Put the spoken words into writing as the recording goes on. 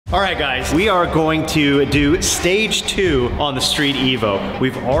All right, guys, we are going to do stage 2 on the Street Evo.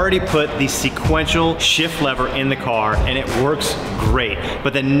 We've already put the sequential shift lever in the car and it works great.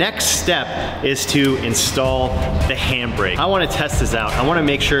 But the next step is to install the handbrake. I want to test this out. I want to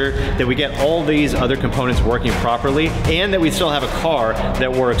make sure that we get all these other components working properly and that we still have a car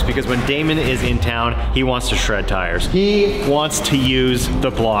that works, because when Damon is in town, he wants to shred tires. He wants to use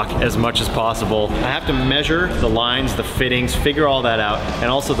the block as much as possible. I have to measure the lines, the fittings, figure all that out,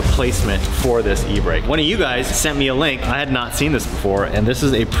 and also the placement for this e-brake. One of you guys sent me a link. I had not seen this before, and this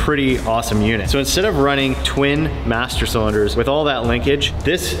is a pretty awesome unit. So instead of running twin master cylinders with all that linkage,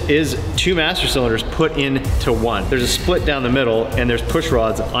 this is 2 master cylinders put into one. There's a split down the middle and there's push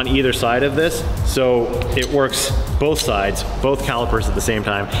rods on either side of this, so it works both sides, both calipers at the same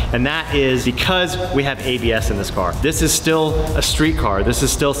time. And that is because we have ABS in this car. This is still a street car. This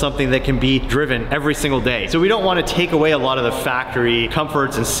is still something that can be driven every single day. So we don't want to take away a lot of the factory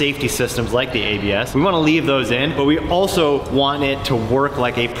comforts and safety systems like the ABS. We want to leave those in, but we also want it to work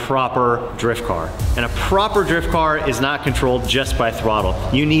like a proper drift car. And a proper drift car is not controlled just by throttle.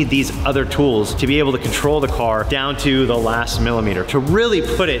 You need these other tools to be able to control the car down to the last millimeter, to really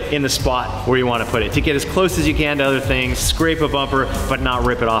put it in the spot where you want to put it, to get as close as you can to other things, scrape a bumper, but not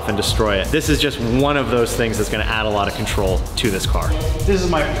rip it off and destroy it. This is just one of those things that's going to add a lot of control to this car. This is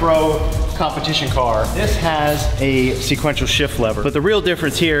my pro competition car. This has a sequential shift lever, but the real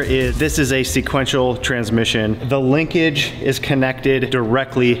difference here is this is a sequential transmission. The linkage is connected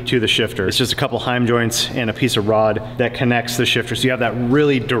directly to the shifter. It's just a couple heim joints and a piece of rod that connects the shifter, so you have that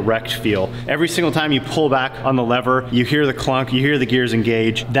really direct feel. Every single time you pull back on the lever, you hear the clunk, you hear the gears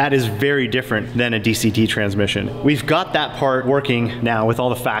engage. That is very different than a DCT transmission. We've got that part working now with all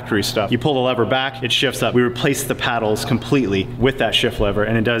the factory stuff. You pull the lever back, it shifts up. We replace the paddles completely with that shift lever,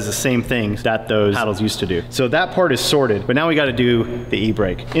 and it does the same things that those paddles used to do. So that part is sorted, but now we got to do the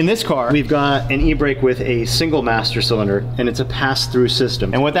e-brake. In this car, we've got an e-brake with a single master cylinder, and it's a pass-through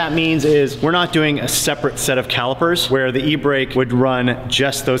system. And what that means is we're not doing a separate set of calipers where the e-brake would run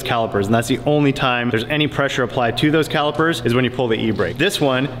just those calipers, and that's the only time there's any pressure applied to those calipers is when you pull the e-brake. This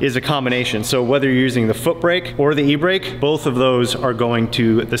one is a combination, so whether you're using the foot brake or the e-brake, both of those are going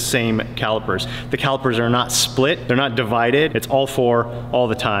to the same calipers. The calipers are not split, they're not divided, it's all 4 all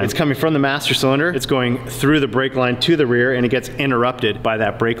the time. It's coming from the master cylinder, it's going through the brake line to the rear, and it gets interrupted by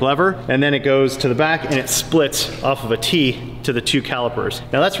that brake lever, and then it goes to the back and it splits off of a T to the 2 calipers.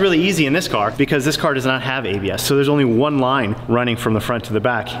 Now that's really easy in this car because this car does not have ABS, so there's only one line running from the front to the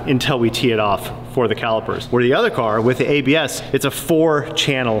back until we tee it off for the calipers. Where the other car with the ABS, it's a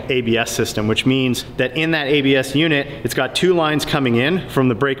 4-channel ABS system, which means that in that ABS unit, it's got 2 lines coming in from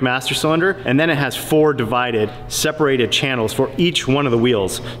the brake master cylinder, and then it has 4 divided, separated channels for each one of the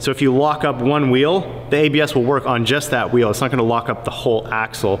wheels. So if you lock up one wheel, the ABS will work on just that wheel. It's not gonna lock up the whole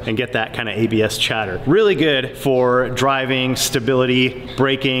axle and get that kind of ABS chatter. Really good for driving, stability,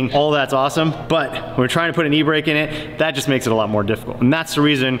 braking, all that's awesome, but when we're trying to put an e-brake in it, that just makes it a lot more difficult. And that's the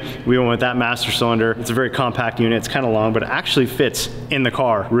reason we went with that master cylinder. It's a very compact unit, it's kind of long, but it actually fits in the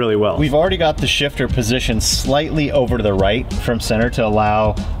car really well. We've already got the shifter positioned slightly over to the right from center to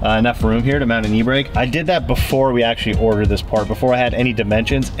allow enough room here to mount an e-brake. I did that before we actually ordered this part, before I had any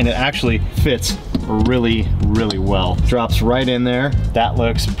dimensions, and it actually fits really, really well. Drops right in there. That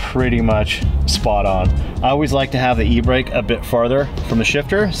looks pretty much spot on. I always like to have the e-brake a bit farther from the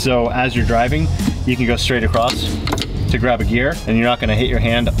shifter, so as you're driving, you can go straight across to grab a gear, and you're not gonna hit your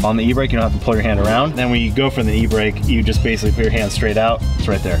hand on the e-brake. You don't have to pull your hand around. Then when you go for the e-brake, you just basically put your hand straight out. It's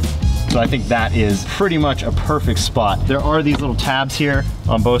right there. So I think that is pretty much a perfect spot. There are these little tabs here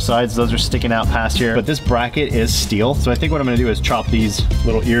on both sides. Those are sticking out past here, but this bracket is steel. So I think what I'm gonna do is chop these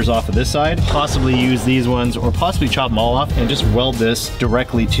little ears off of this side, possibly use these ones, or possibly chop them all off and just weld this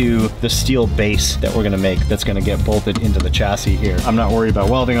directly to the steel base that we're gonna make that's gonna get bolted into the chassis here. I'm not worried about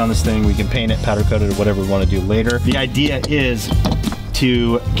welding on this thing. We can paint it, powder coat it, or whatever we wanna do later. The idea is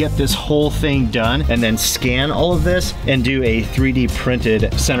to get this whole thing done and then scan all of this and do a 3D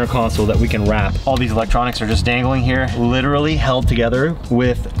printed center console that we can wrap. All these electronics are just dangling here, literally held together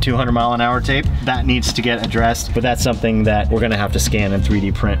with 200-mile-an-hour tape. That needs to get addressed, but that's something that we're gonna have to scan and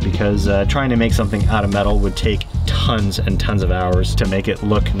 3D print, because trying to make something out of metal would take tons and tons of hours to make it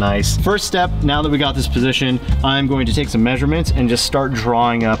look nice. First step, now that we got this position, I'm going to take some measurements and just start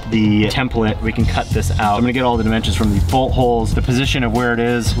drawing up the template. We can cut this out. I'm gonna get all the dimensions from these bolt holes, the position of where it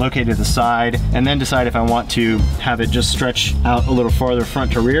is, located at the side, and then decide if I want to have it just stretch out a little farther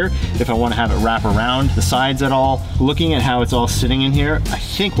front to rear, if I want to have it wrap around the sides at all. Looking at how it's all sitting in here, I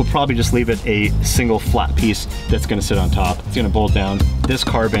think we'll probably just leave it a single flat piece that's gonna sit on top. It's gonna bolt down. This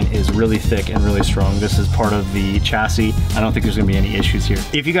carbon is really thick and really strong. This is part of the chassis. I don't think there's gonna be any issues here.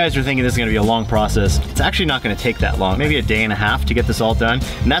 If you guys are thinking this is gonna be a long process, it's actually not gonna take that long. Maybe a day and a half to get this all done.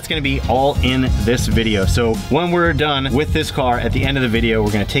 And that's gonna be all in this video. So when we're done with this car, at the end of the video,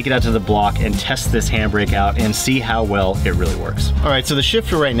 we're gonna take it out to the block and test this handbrake out and see how well it really works. All right, so the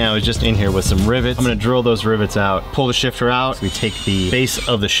shifter right now is just in here with some rivets. I'm gonna drill those rivets out, pull the shifter out. So we take the base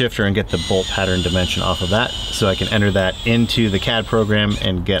of the shifter and get the bolt pattern dimension off of that so I can enter that into the CAD program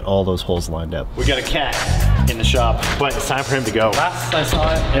and get all those holes lined up. We got a cat in the shop, but it's time for him to go. Last I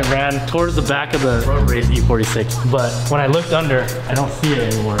saw it, it ran towards the back of the road race E46, but when I looked under, I don't see it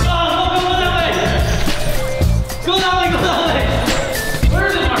anymore. Oh, go that way! Go that way, go that way! Where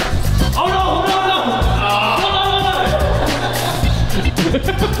is it, Mark? Oh no,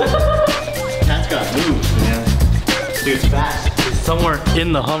 Cat's got moved, man. Dude's fast. It's somewhere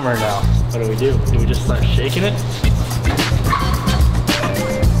in the Hummer now. What do? Do we just start shaking it?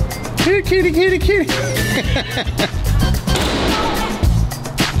 Kitty, kitty, kitty, kitty.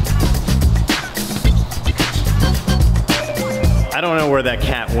 I don't know where that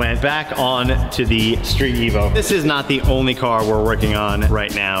cat went. Back on to the Street Evo. This is not the only car we're working on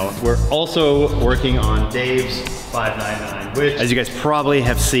right now. We're also working on Dave's 599, which, as you guys probably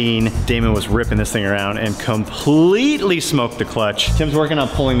have seen, Damon was ripping this thing around and completely smoked the clutch. Tim's working on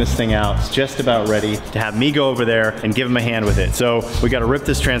pulling this thing out. It's just about ready to have me go over there and give him a hand with it. So we got to rip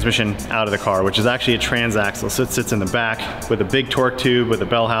this transmission out of the car, which is actually a transaxle. So it sits in the back with a big torque tube with a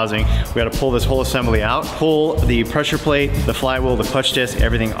bell housing. We got to pull this whole assembly out, pull the pressure plate, the flywheel, the clutch disc,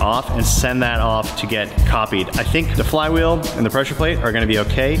 everything off, and send that off to get copied. I think the flywheel and the pressure plate are going to be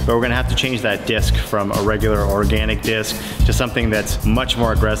okay, but we're going to have to change that disc from a regular organic disc to something that's much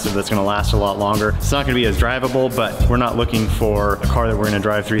more aggressive, that's going to last a lot longer. It's not going to be as drivable, but we're not looking for a car that we're going to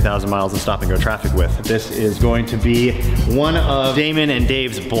drive 3,000 miles and stop and go traffic with. This is going to be one of Damon and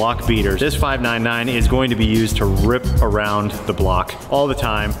Dave's block beaters. This 599 is going to be used to rip around the block all the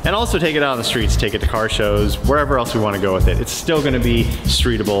time, and also take it out on the streets, take it to car shows, wherever else we want to go with it. It's still going to be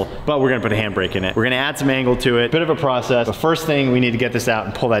streetable, but we're going to put a handbrake in it. We're going to add some angle to it, bit of a process. But first thing, we need to get this out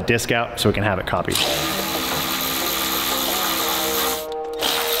and pull that disc out so we can have it copied.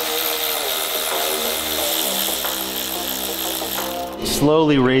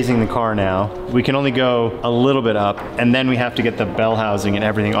 Slowly raising the car now. We can only go a little bit up, and then we have to get the bell housing and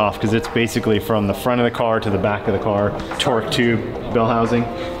everything off, because it's basically from the front of the car to the back of the car. Torque tube, bell housing.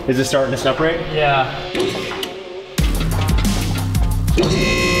 Is it starting to separate? Yeah.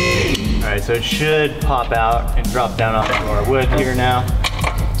 All right, so it should pop out and drop down off our wood here now.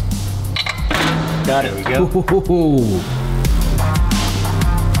 Got it, there we go.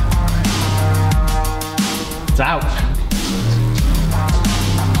 It's out.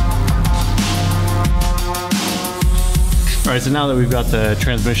 All right, so now that we've got the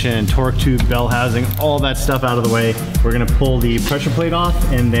transmission, torque tube, bell housing, all that stuff out of the way, we're gonna pull the pressure plate off,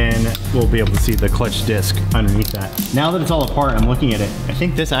 and then we'll be able to see the clutch disc underneath that. Now that it's all apart, I'm looking at it. I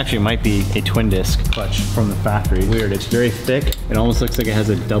think this actually might be a twin disc clutch from the factory. Weird, it's very thick. It almost looks like it has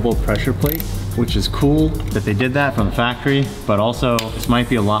a double pressure plate, which is cool that they did that from the factory, but also this might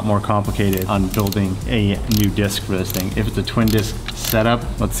be a lot more complicated on building a new disc for this thing. If it's a twin disc setup,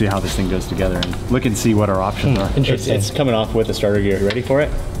 let's see how this thing goes together and look and see what our options are. Interesting. It's coming off with a starter gear. You ready for it?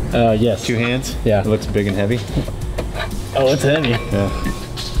 Yes. Two hands? Yeah. It looks big and heavy. Oh, it's heavy. Yeah.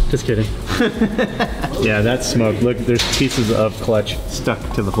 Just kidding. Yeah, that's smoke. Look, there's pieces of clutch stuck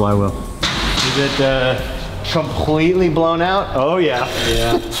to the flywheel. Is it completely blown out? Oh yeah.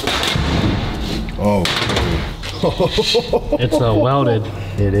 Yeah. Oh. It's welded.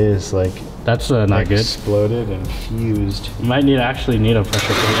 It is like that's not good. Exploded and fused. You might actually need a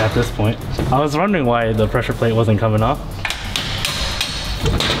pressure plate at this point. I was wondering why the pressure plate wasn't coming off.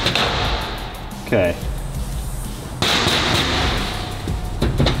 Okay.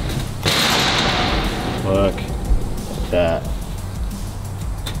 Look at that.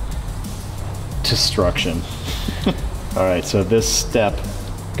 Destruction. All right, so this step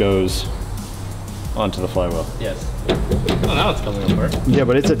goes onto the flywheel. Yes. Oh, now it's coming apart. Yeah,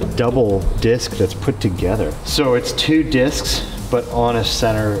 but it's a double disc that's put together. So it's two discs, but on a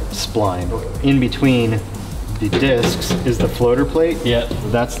center spline. In between the discs is the floater plate. Yeah.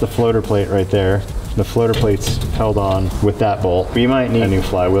 That's the floater plate right there. The floater plate's held on with that bolt. We might need a new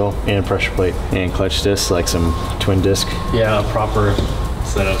flywheel and a pressure plate and clutch discs, like some twin disc. Yeah, a proper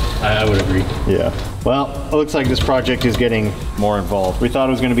setup. I would agree. Yeah. Well, it looks like this project is getting more involved. We thought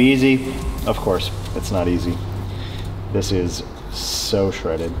it was going to be easy. Of course, it's not easy. This is so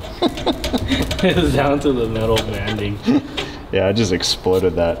shredded. It's down to the metal banding. Yeah, I just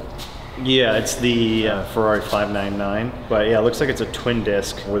exploded that Yeah, it's the Ferrari 599, but yeah, it looks like it's a twin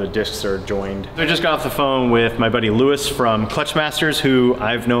disc where the discs are joined. I just got off the phone with my buddy Lewis from Clutch Masters, who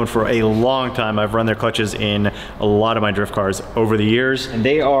I've known for a long time. I've run their clutches in a lot of my drift cars over the years, and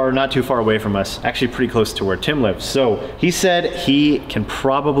they are not too far away from us, actually pretty close to where Tim lives. So he said he can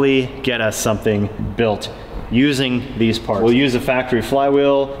probably get us something built using these parts. We'll use the factory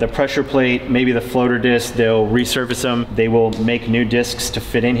flywheel, the pressure plate, maybe the floater disc. They'll resurface them. They will make new discs to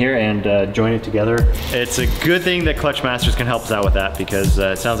fit in here and join it together. It's a good thing that Clutch Masters can help us out with that, because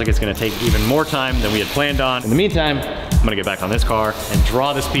it sounds like it's gonna take even more time than we had planned on. In the meantime, I'm gonna get back on this car and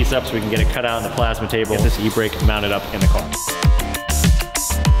draw this piece up so we can get it cut out in the plasma table, get this e-brake mounted up in the car.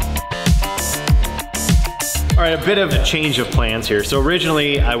 All right, a bit of a change of plans here. So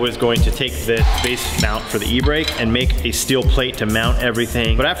originally I was going to take the base mount for the e-brake and make a steel plate to mount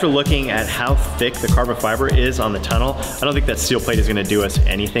everything. But after looking at how thick the carbon fiber is on the tunnel, I don't think that steel plate is gonna do us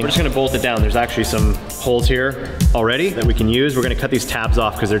anything. We're just gonna bolt it down. There's actually some holes here already that we can use. We're gonna cut these tabs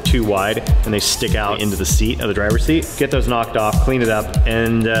off because they're too wide and they stick out into the seat of the driver's seat. Get those knocked off, clean it up,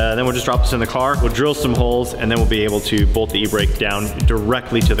 and then we'll just drop this in the car. We'll drill some holes and then we'll be able to bolt the e-brake down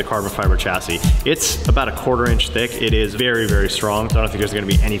directly to the carbon fiber chassis. It's about a 1/4 inch thick. It is very, very strong. So I don't think there's gonna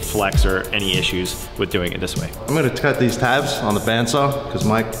be any flex or any issues with doing it this way. I'm gonna cut these tabs on the bandsaw because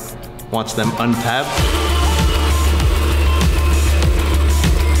Mike wants them untabbed.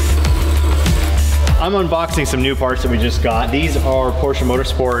 I'm unboxing some new parts that we just got. These are Porsche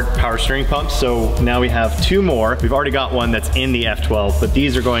Motorsport power steering pumps. So now we have 2 more. We've already got one that's in the F12, but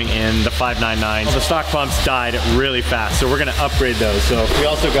these are going in the 599. The stock pumps died really fast, so we're gonna upgrade those. So we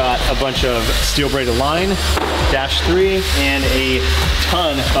also got a bunch of steel braided line, -3, and a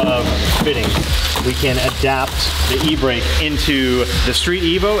ton of fittings. We can adapt the e-brake into the Street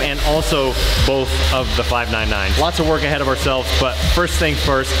Evo and also both of the 599. Lots of work ahead of ourselves, but first thing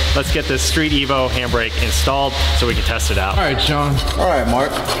first, let's get this Street Evo handbrake installed so we can test it out. All right, Sean. All right,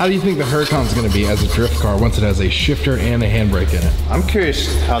 Mark. How do you think the Huracan's gonna be as a drift car once it has a shifter and a handbrake in it? I'm curious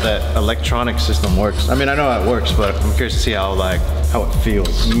how that electronic system works. I mean, I know how it works, but I'm curious to see how it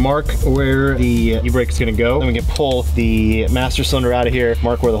feels. Mark where the e-brake is gonna go. Then we can pull the master cylinder out of here,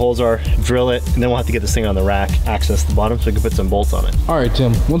 mark where the holes are, drill it, and then we'll have to get this thing on the rack, access the bottom so we can put some bolts on it. All right,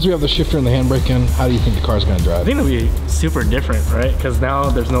 Tim, once we have the shifter and the handbrake in, how do you think the car's gonna drive? I think it'll be super different, right? Because now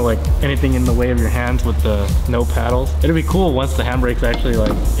there's no like anything in the way of your hands with the no paddles. It'll be cool once the handbrake's actually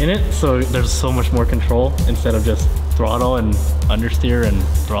like in it, so there's so much more control instead of just throttle and understeer and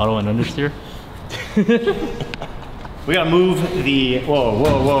throttle and understeer. We gotta move the, whoa. We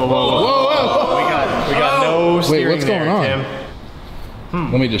got no steering. Wait, what's going on? Tim.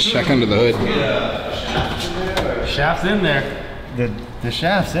 Let me just check under the hood. Shaft's in there. The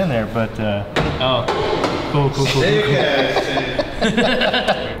shaft's in there, but Oh, cool.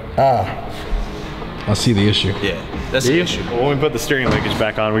 I see the issue. Yeah, that's the issue. when we put the steering linkage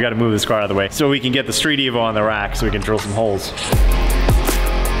back on, we gotta move this car out of the way so we can get the Street Evo on the rack so we can drill some holes.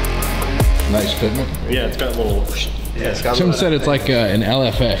 Nice fitment. Yeah, it's got a little, Tim said it's like an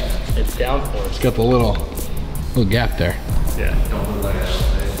LFA. it's downforce. It's got the little gap there. yeah.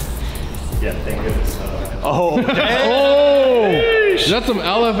 Yeah, thank goodness. Oh, Is that some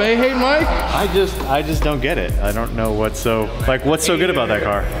LFA hate, Mike? I just don't get it. I don't know what's so good about that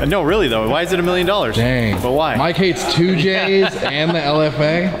car. No, really though. Why is it $1 million? Dang. But why? Mike hates 2Js and the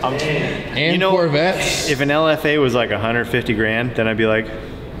LFA and Corvettes. If an LFA was like 150 grand, then I'd be like,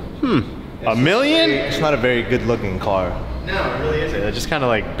 $1 million? It's not a very good looking car. No, it really isn't. It's just kind of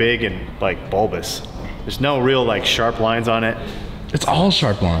like big and like bulbous. There's no real like sharp lines on it. It's all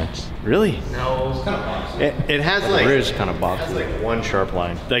sharp lines. Really? No. It's kind of It has like, The rear is kind of boxy. like one sharp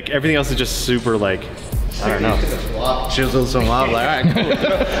line. Like everything else is just super like, I don't know. She was some wild, like, all right, cool.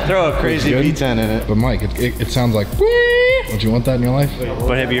 Throw a crazy Good. V10 in it. But Mike, it sounds like, don't you want that in your life?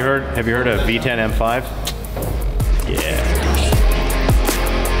 But have you heard of V10 M5? Yeah.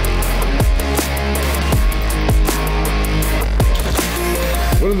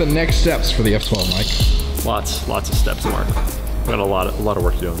 What are the next steps for the F12, Mike? Lots of steps, Mark. We got a lot of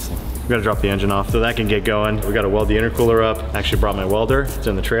work to do on this thing. We gotta drop the engine off so that can get going. We gotta weld the intercooler up. Actually brought my welder. It's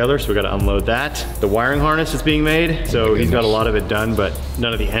in the trailer, so we gotta unload that. The wiring harness is being made, so he's got a lot of it done, but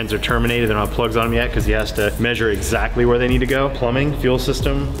none of the ends are terminated. They don't have plugs on them yet because he has to measure exactly where they need to go. Plumbing, fuel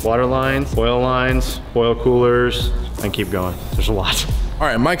system, water lines, oil coolers, and keep going. There's a lot. All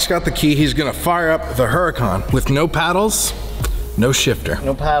right, Mike's got the key. He's gonna fire up the Huracan with no paddles, no shifter.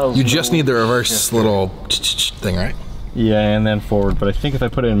 No paddles. You just need the reverse little thing, right? Yeah, and then forward. But I think if I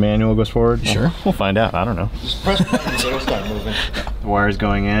put it in manual, it goes forward. Sure. We'll find out. I don't know. Just press buttons, it'll start moving. The wire's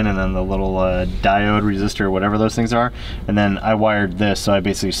going in, and then the little diode, resistor, whatever those things are. And then I wired this, so I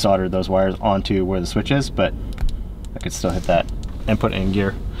basically soldered those wires onto where the switch is, but I could still hit that and put it in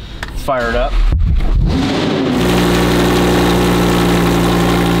gear. Fire it up.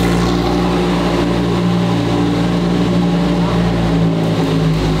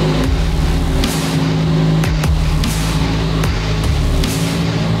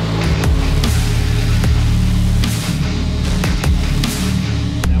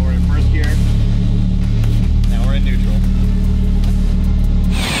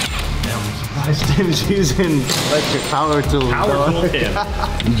 Tim's using electric power tools. A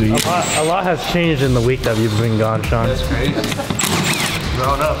lot has changed in the week that you've been gone, Sean. That's crazy.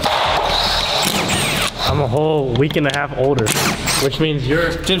 Grown up. I'm a whole week and a half older, which means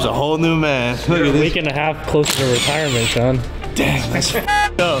you're Tim's a whole new man. Look a at this. week and a half closer to retirement, Sean. Damn, that's up.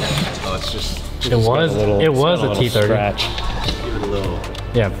 Oh, it's just. It was a T30. Scratch. Give it a little.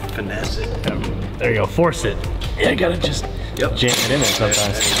 Yeah, Finesse it. there you go. Force it. Yeah, I gotta just Yep. jam it in there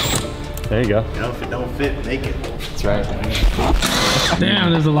sometimes. There you go. You know, if it don't fit, make it. That's right.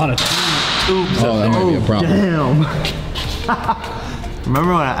 Damn, there's a lot of tubes. Oh, that might be a problem. Damn.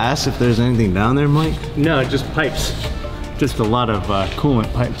 Remember when I asked if there's anything down there, Mike? No, just pipes. Just a lot of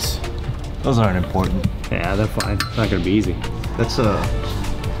coolant pipes. Those aren't important. Yeah, they're fine. It's not gonna be easy. That's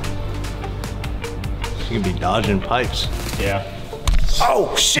you can be dodging pipes. Yeah.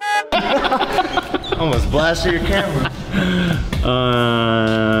 Oh shit! Almost blasted your camera.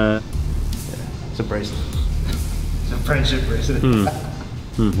 It's a bracelet. It's a friendship bracelet.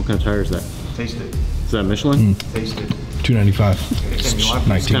 What kind of tire is that? Taste it. Is that Michelin? Taste it. 295. Tim, you want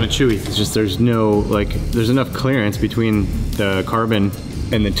It's kind of chewy. It's just there's no, like, there's enough clearance between the carbon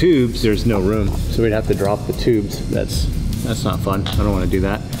and the tubes. There's no room. So we'd have to drop the tubes. That's not fun. I don't want to do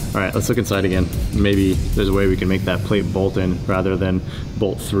that. All right, let's look inside again. Maybe there's a way we can make that plate bolt in rather than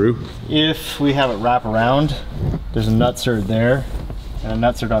bolt through. If we have it wrap around, there's a nutsert there and a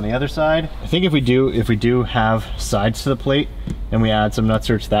nutsert on the other side. I think if we do have sides to the plate and we add some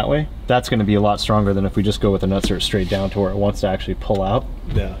nutserts that way, that's going to be a lot stronger than if we just go with a nutsert straight down to where it wants to actually pull out.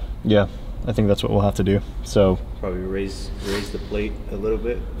 Yeah. Yeah, I think that's what we'll have to do. So Probably raise the plate a little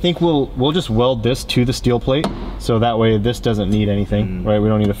bit. I think we'll just weld this to the steel plate, so that way this doesn't need anything, right? We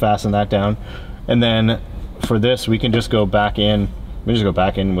don't need to fasten that down. And then for this, we can just go back in. We just go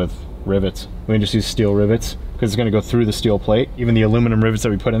back in with rivets. We can just use steel rivets because it's going to go through the steel plate. Even the aluminum rivets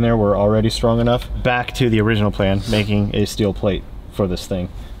that we put in there were already strong enough. Back to the original plan, making a steel plate for this thing.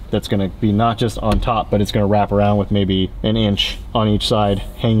 That's going to be not just on top, but it's going to wrap around with maybe an inch on each side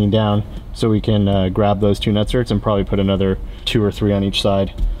hanging down, so we can grab those two nutserts and probably put another 2 or 3 on each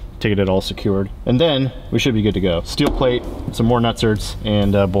side to get it all secured. And then we should be good to go. Steel plate, some more nutserts,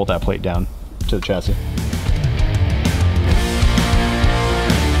 and bolt that plate down to the chassis.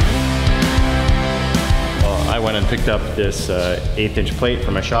 I went and picked up this 1/8" plate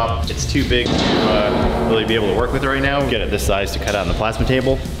from my shop. It's too big to really be able to work with it right now. Get it this size to cut out on the plasma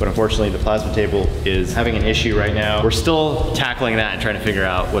table, but unfortunately the plasma table is having an issue right now. We're still tackling that and trying to figure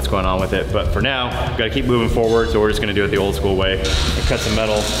out what's going on with it, but for now, we've got to keep moving forward, so we're just going to do it the old school way and cut some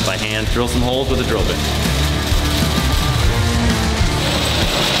metal by hand, drill some holes with a drill bit.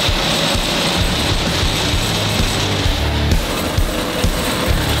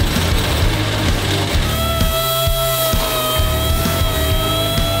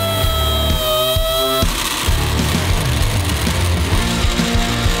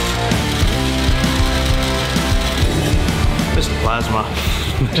 Plasma.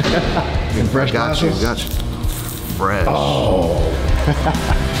 Fresh Got you. Fresh. Oh.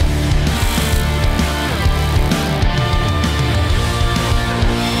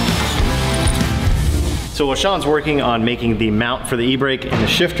 So while Sean's working on making the mount for the e-brake and the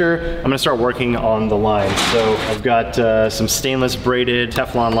shifter, I'm gonna start working on the line. So I've got some stainless braided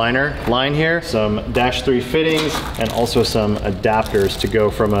Teflon line here, some -3 fittings, and also some adapters to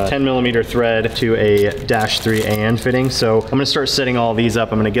go from a 10mm thread to a -3 AN fitting. So I'm gonna start setting all these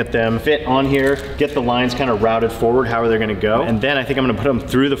up. I'm gonna get them fit on here, get the lines kind of routed forward, how they're gonna go. And then I think I'm gonna put them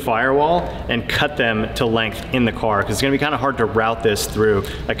through the firewall and cut them to length in the car, because it's gonna be kind of hard to route this through.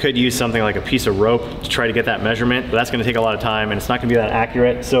 I could use something like a piece of rope to try to to get that measurement, but that's gonna take a lot of time and it's not gonna be that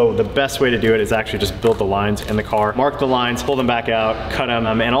accurate. So the best way to do it is actually just build the lines in the car, mark the lines, pull them back out, cut them.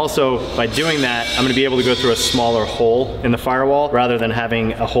 And also by doing that, I'm gonna be able to go through a smaller hole in the firewall rather than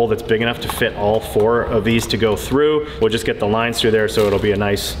having a hole that's big enough to fit all 4 of these to go through. We'll just get the lines through there, so it'll be a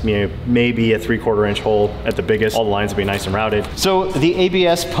nice, you know, maybe a 3/4 inch hole at the biggest. All the lines will be nice and routed. So the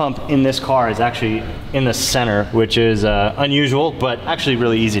ABS pump in this car is actually in the center, which is unusual, but actually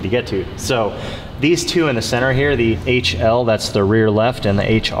really easy to get to. So these two in the center here, the HL, that's the rear left, and the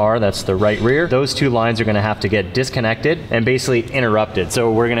HR, that's the right rear, those 2 lines are gonna have to get disconnected and basically interrupted.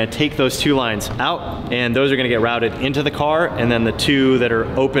 So we're gonna take those 2 lines out, and those are gonna get routed into the car, and then the 2 that are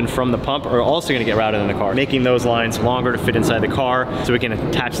open from the pump are also gonna get routed in the car, making those lines longer to fit inside the car so we can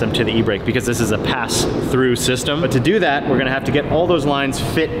attach them to the e-brake, because this is a pass-through system. But to do that, we're gonna have to get all those lines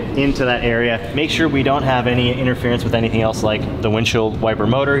fit into that area, make sure we don't have any interference with anything else like the windshield wiper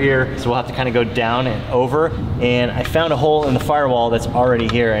motor here. So we'll have to kind of go down and over, and I found a hole in the firewall that's already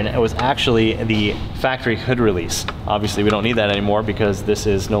here, and it was actually the factory hood release. Obviously we don't need that anymore because this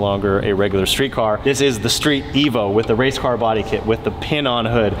is no longer a regular street car. This is the Street Evo with the race car body kit with the pin on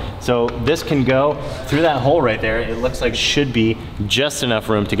hood. So this can go through that hole right there. It looks like should be just enough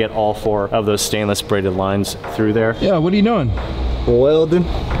room to get all 4 of those stainless braided lines through there. Yeah, what are you doing? Welding.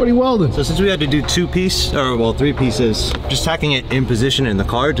 What are you welding? So since we had to do 2 pieces, or well 3 pieces, just tacking it in position in the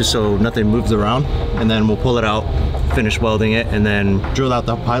car just so nothing moves around, and then we'll pull it out, finish welding it, and then drill out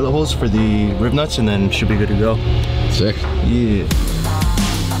the pilot holes for the rib nuts, and then should be good to go. Sick. Yeah.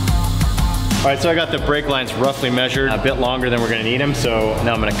 All right, so I got the brake lines roughly measured, a bit longer than we're gonna need them, so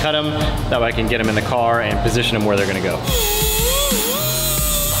now I'm gonna cut them, that way I can get them in the car and position them where they're gonna go.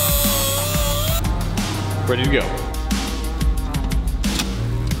 Ready to go.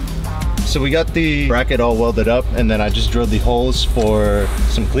 So we got the bracket all welded up, and then I just drilled the holes for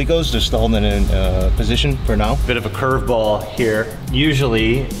some clecos just to hold it in position for now. Bit of a curveball here.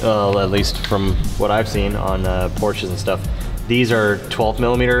 Usually, at least from what I've seen on Porsches and stuff, these are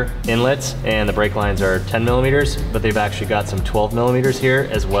 12mm inlets and the brake lines are 10mm, but they've actually got some 12mm here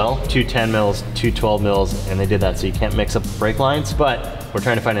as well. 2 10mm, 2 12mm, and they did that so you can't mix up the brake lines, but we're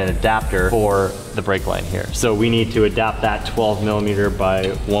trying to find an adapter for the brake line here. So we need to adapt that 12mm by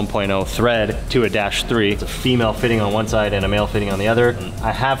 1.0 thread to a -3. It's a female fitting on one side and a male fitting on the other.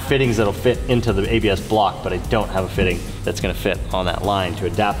 I have fittings that'll fit into the ABS block, but I don't have a fitting that's gonna fit on that line to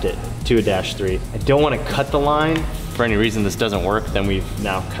adapt it to a -3. I don't wanna cut the line. For any reason this doesn't work, then we've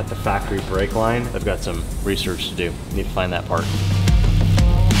now cut the factory brake line. I've got some research to do. Need to find that part.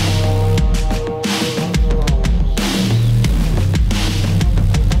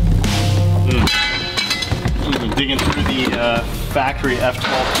 I'm digging through the factory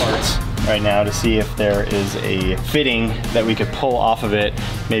F12 parts right now to see if there is a fitting that we could pull off of it,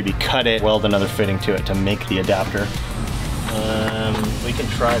 maybe cut it, weld another fitting to it to make the adapter. We can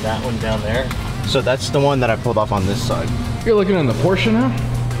try that one down there. So that's the one that I pulled off on this side. You're looking on the Porsche now?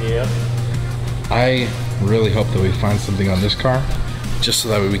 Yep. I really hope that we find something on this car, just so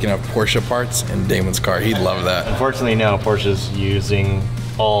that way we can have Porsche parts in Damon's car. He'd love that. Unfortunately, no. Porsche's using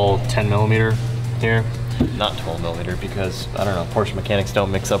all 10mm here, not 12mm, because I don't know. Porsche mechanics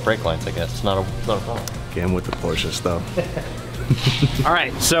don't mix up brake lines. I guess it's not a problem. Again with the Porsche stuff. All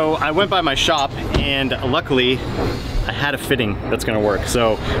right, so I went by my shop, and luckily I had a fitting that's gonna work.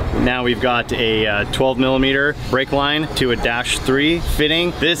 So now we've got a 12mm brake line to a -3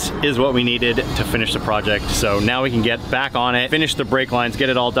 fitting. This is what we needed to finish the project. So now we can get back on it, finish the brake lines, get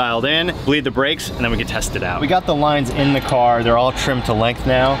it all dialed in, bleed the brakes, and then we can test it out. We got the lines in the car. They're all trimmed to length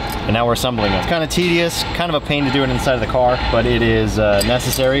now, and now we're assembling them. It's kind of tedious, kind of a pain to do it inside of the car, but it is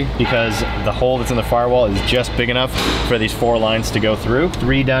necessary because the hole that's in the firewall is just big enough for these 4 lines to go through.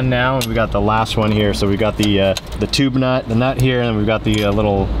 3 done now, and we got the last one here. So we got the tube nut, the nut here, and then we've got the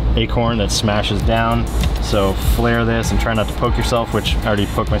little acorn that smashes down. So flare this and try not to poke yourself, which I already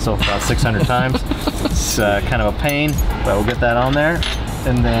poked myself about 600 times. It's kind of a pain, but we'll get that on there.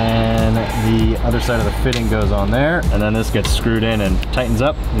 And then the other side of the fitting goes on there, and then this gets screwed in and tightens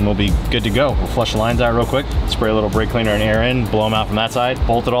up, and we'll be good to go. We'll flush the lines out real quick, spray a little brake cleaner and air in, blow them out from that side,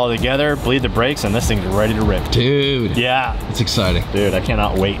 bolt it all together, bleed the brakes, and this thing's ready to rip. Dude. Yeah. It's exciting. Dude, I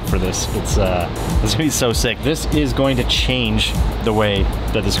cannot wait for this. It's gonna be so sick. This is going to change the way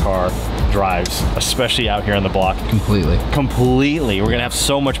that this car drives, especially out here on the block. Completely. Completely. We're gonna have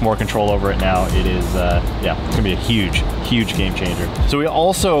so much more control over it now. It is, yeah, it's gonna be a huge, huge game changer. So we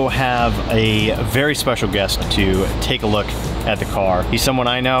also have a very special guest to take a look at the car. He's someone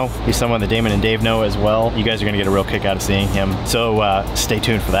I know. He's someone that Damon and Dave know as well. You guys are gonna get a real kick out of seeing him. So stay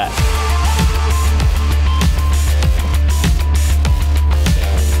tuned for that.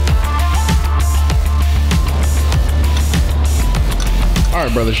 All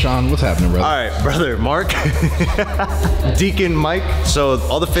right, brother Sean, what's happening, brother? All right, brother Mark, Deacon Mike. So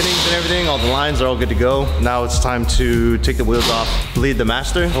all the fittings and everything, all the lines are all good to go. Now it's time to take the wheels off, bleed the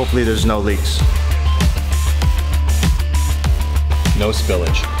master. Hopefully there's no leaks. No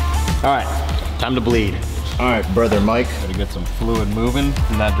spillage. All right, time to bleed. All right, brother Mike. Gotta get some fluid moving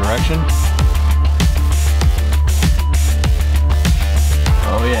in that direction.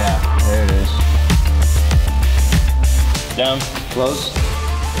 Oh yeah, there it is. Down, close.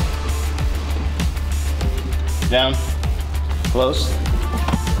 Down, close.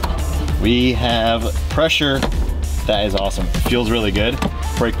 We have pressure. That is awesome. It feels really good.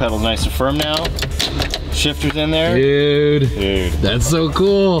 Brake pedal's nice and firm now. Shifter's in there. Dude, that's so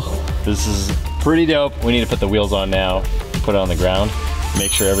cool. This is pretty dope. We need to put the wheels on now, put it on the ground,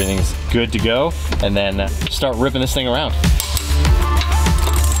 make sure everything's good to go, and then start ripping this thing around.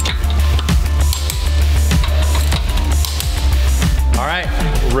 All right,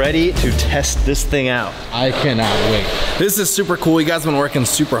 ready to test this thing out. I cannot wait. This is super cool. You guys have been working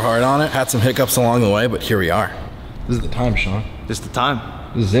super hard on it. Had some hiccups along the way, but here we are. This is the time, Sean. This is the time.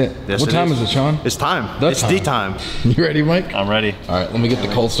 This is it. Yes, What time is it, Sean? It's time. It's the time. You ready, Mike? I'm ready. All right, let me get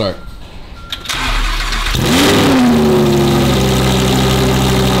the cold start.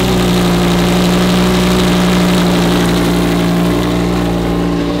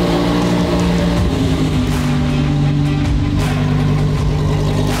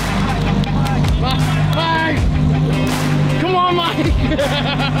 Come on, Mike!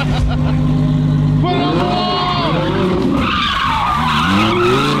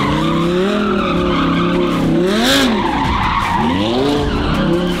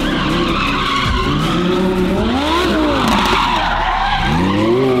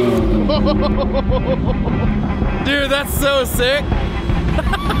 Dude, that's so sick.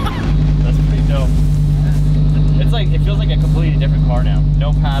 That's pretty dope. It's like, it feels like a completely different car now.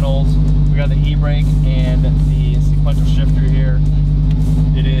 No paddles, we got the e-brake and the sequential shifter here.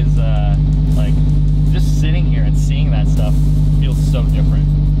 It is like, just sitting here and seeing that stuff feels so different.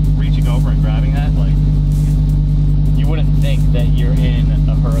 Reaching over and grabbing that, like, you wouldn't think that you're in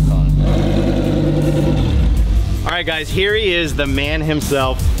a Huracan. All right guys, here he is, the man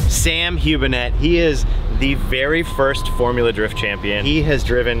himself, Sam Hubinet. He is the very first Formula Drift champion. He has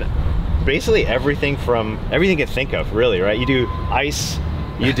driven basically everything you can think of, really, right? You do ice,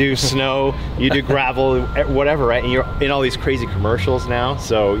 you do snow, you do gravel, whatever, right? And you're in all these crazy commercials now.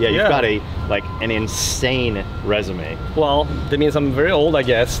 So yeah, you've got an insane resume. Well, that means I'm very old, I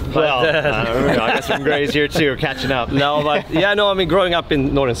guess. But, Well, I got some grays here too, catching up. No, but yeah, no, I mean, growing up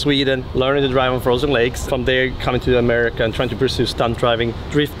in northern Sweden, learning to drive on frozen lakes, from there coming to America and trying to pursue stunt driving,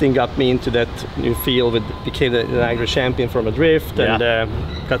 drifting got me into that new field, became the Niagara champion for a drift, and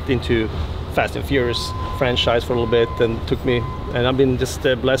got into Fast and Furious franchise for a little bit, and and I've been just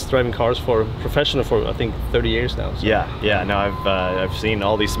blessed driving cars for professional for I think 30 years now. So. Yeah, no, I've seen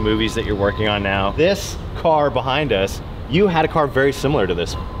all these movies that you're working on now. This car behind us, you had a car very similar to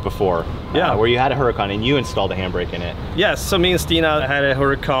this before. Yeah. Where you had a Huracan and you installed a handbrake in it. Yes, so me and Stina had a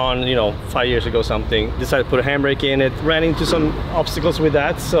Huracan, 5 years ago something. Decided to put a handbrake in it. Ran into some obstacles with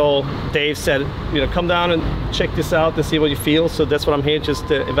that. So Dave said, come down and check this out and see what you feel. So that's what I'm here, just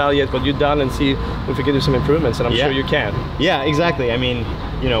to evaluate what you've done and see if we can do some improvements. And I'm sure you can. Yeah, exactly. I mean,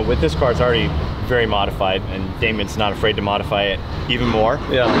 with this car, it's already very modified, and Damon's not afraid to modify it even more.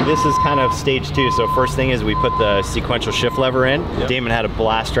 Yeah. This is kind of stage 2. So first thing is we put the sequential shift lever in. Yep. Damon had a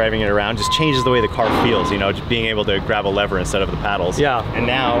blast driving it around. Just changes the way the car feels, just being able to grab a lever instead of the paddles. Yeah. And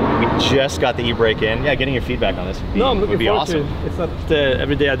now we just got the e-brake in. Yeah, getting your feedback on this would be awesome. It's not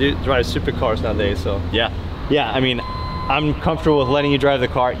every day I do drive supercars nowadays, so. Yeah, I mean, I'm comfortable with letting you drive the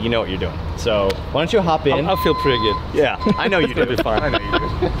car. You know what you're doing. So why don't you hop in? I feel pretty good. Yeah, I know you do. It'll be fine. I know you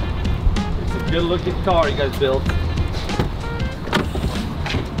do. Good looking car you guys built.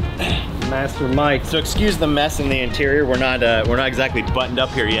 Master Mike. So excuse the mess in the interior. We're not exactly buttoned up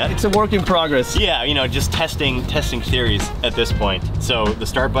here yet. It's a work in progress. Yeah, just testing theories at this point. So the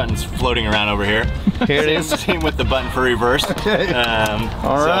start button's floating around over here. Here it is. Same with the button for reverse. All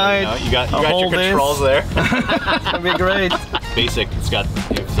right. You got your controls there. It's gonna be great. Basic. It's got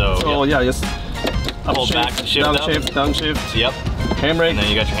just hold back, shift up. Downshift. Yep. Handbrake. And then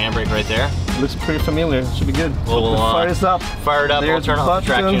you got your handbrake right there. Looks pretty familiar. Should be good. We'll fire this up. Fire it up. There's We'll turn off the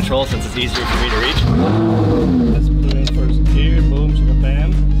traction control since it's easier for me to reach. Let's put it in first gear. Boom,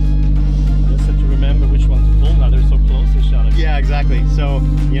 bam. Just have to remember which one to pull. Now they're so close. Yeah, exactly. So,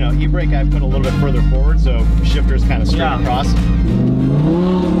 e-brake I put a little bit further forward, so shifter's kind of straight across.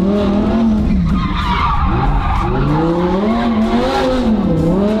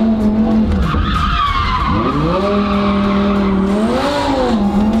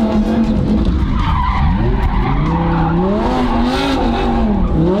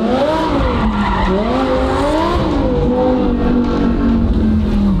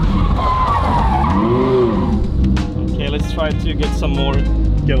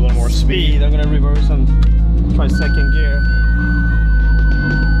 Get a little more speed. I'm gonna reverse and try second gear.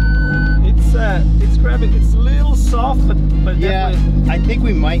 It's grabbing. It's a little soft, but Yeah, definitely. I think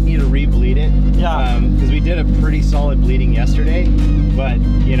we might need to re-bleed it. Yeah. Because we did a pretty solid bleeding yesterday, but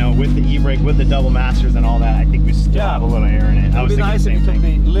you know, with the e-brake, with the double masters and all that, I think we still have a little air in it. It would be nice if you could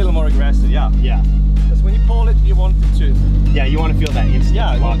be a little more aggressive. Yeah. Yeah. Because when you pull it, you want it to. Yeah, you want to feel that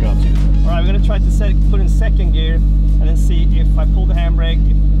instant lock up. All right, I'm gonna try to put in second gear and then see if I pull the handbrake,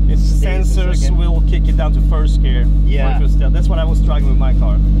 if the sensors will kick it down to first gear. Yeah. Or if it's that's what I was struggling with my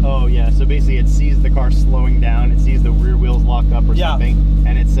car. Oh yeah, so basically it sees the car slowing down, it sees the rear wheels locked up or something,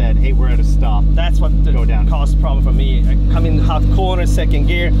 and it said, hey, we're at a stop. That's what caused problem for me. I come in hot corner, second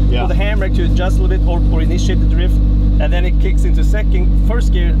gear, pull the handbrake to adjust a little bit or initiate the drift, and then it kicks into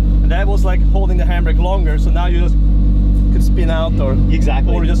first gear, and that was like holding the handbrake longer, so now you just could spin out or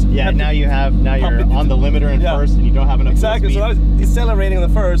or just now you're on the limiter in first and you don't have enough speed. speed. So I was decelerating on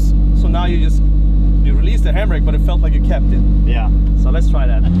the first, so now you release the handbrake, but it felt like you kept it. Yeah. So let's try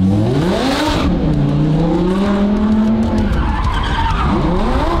that.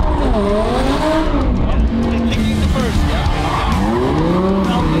 Kicking the first,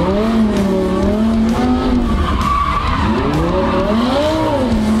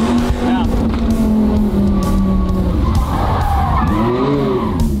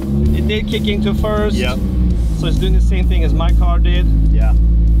 It did kick into first. Yep. So it's doing the same thing as my car did. Yeah.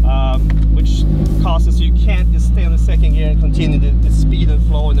 Which causes you can't just stay on the second gear and continue the speed and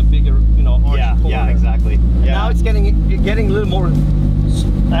flow in the bigger, arch corner. Yeah, exactly. Yeah. Now it's getting a little more,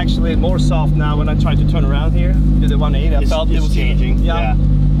 actually more soft now when I try to turn around here. Do the 180, I felt it was changing. Yeah.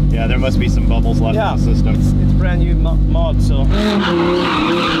 Yeah, there must be some bubbles left in the system. It's brand new mod, so.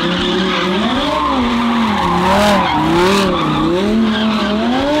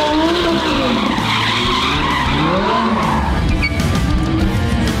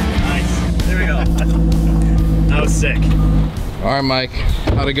 That was sick. All right, Mike,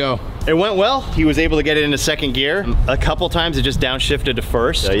 how'd it go? It went well. He was able to get it into second gear. A couple times it just downshifted to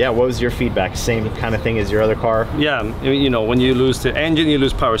first. Yeah, what was your feedback? Same kind of thing as your other car? Yeah, when you lose the engine, you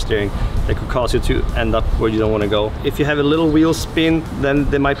lose power steering. It could cause you to end up where you don't want to go. If you have a little wheel spin, then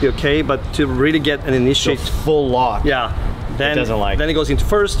they might be okay, but to really get an initiate full lock. Yeah. Then, it doesn't like. Then it goes into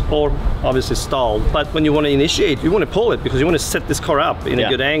first or obviously stalled. But when you want to initiate, you want to pull it because you want to set this car up in a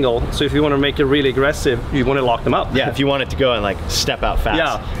good angle. So if you want to make it really aggressive, you want to lock them up. Yeah, if you want it to go and like step out fast.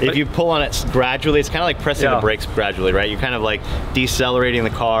 Yeah. If you pull on it gradually, it's kind of like pressing the brakes gradually, right? You're kind of like decelerating the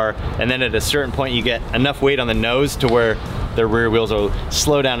car, and then at a certain point you get enough weight on the nose to where the rear wheels will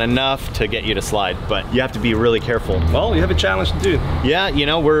slow down enough to get you to slide, but you have to be really careful. Well, you have a challenge to do. Yeah,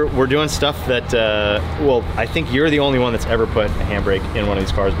 we're doing stuff that, well, I think you're the only one that's ever put a handbrake in one of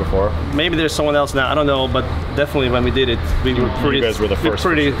these cars before. Maybe there's someone else now, I don't know, but definitely when we did it, we were pretty, you guys were the first.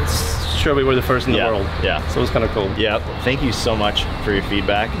 Pretty sure we were the first in the world. Yeah. So it was kind of cool. Yeah, thank you so much for your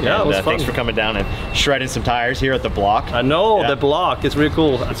feedback. Yeah, and, it was fun. Thanks for coming down and shredding some tires here at the block. I know, the block, it's really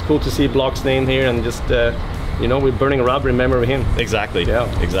cool. It's cool to see Block's name here and just, we're burning rubber in memory of him. Exactly. Yeah.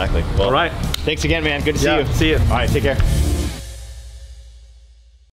 Exactly. Well, all right. Thanks again, man. Good to see you. See you. All right, take care.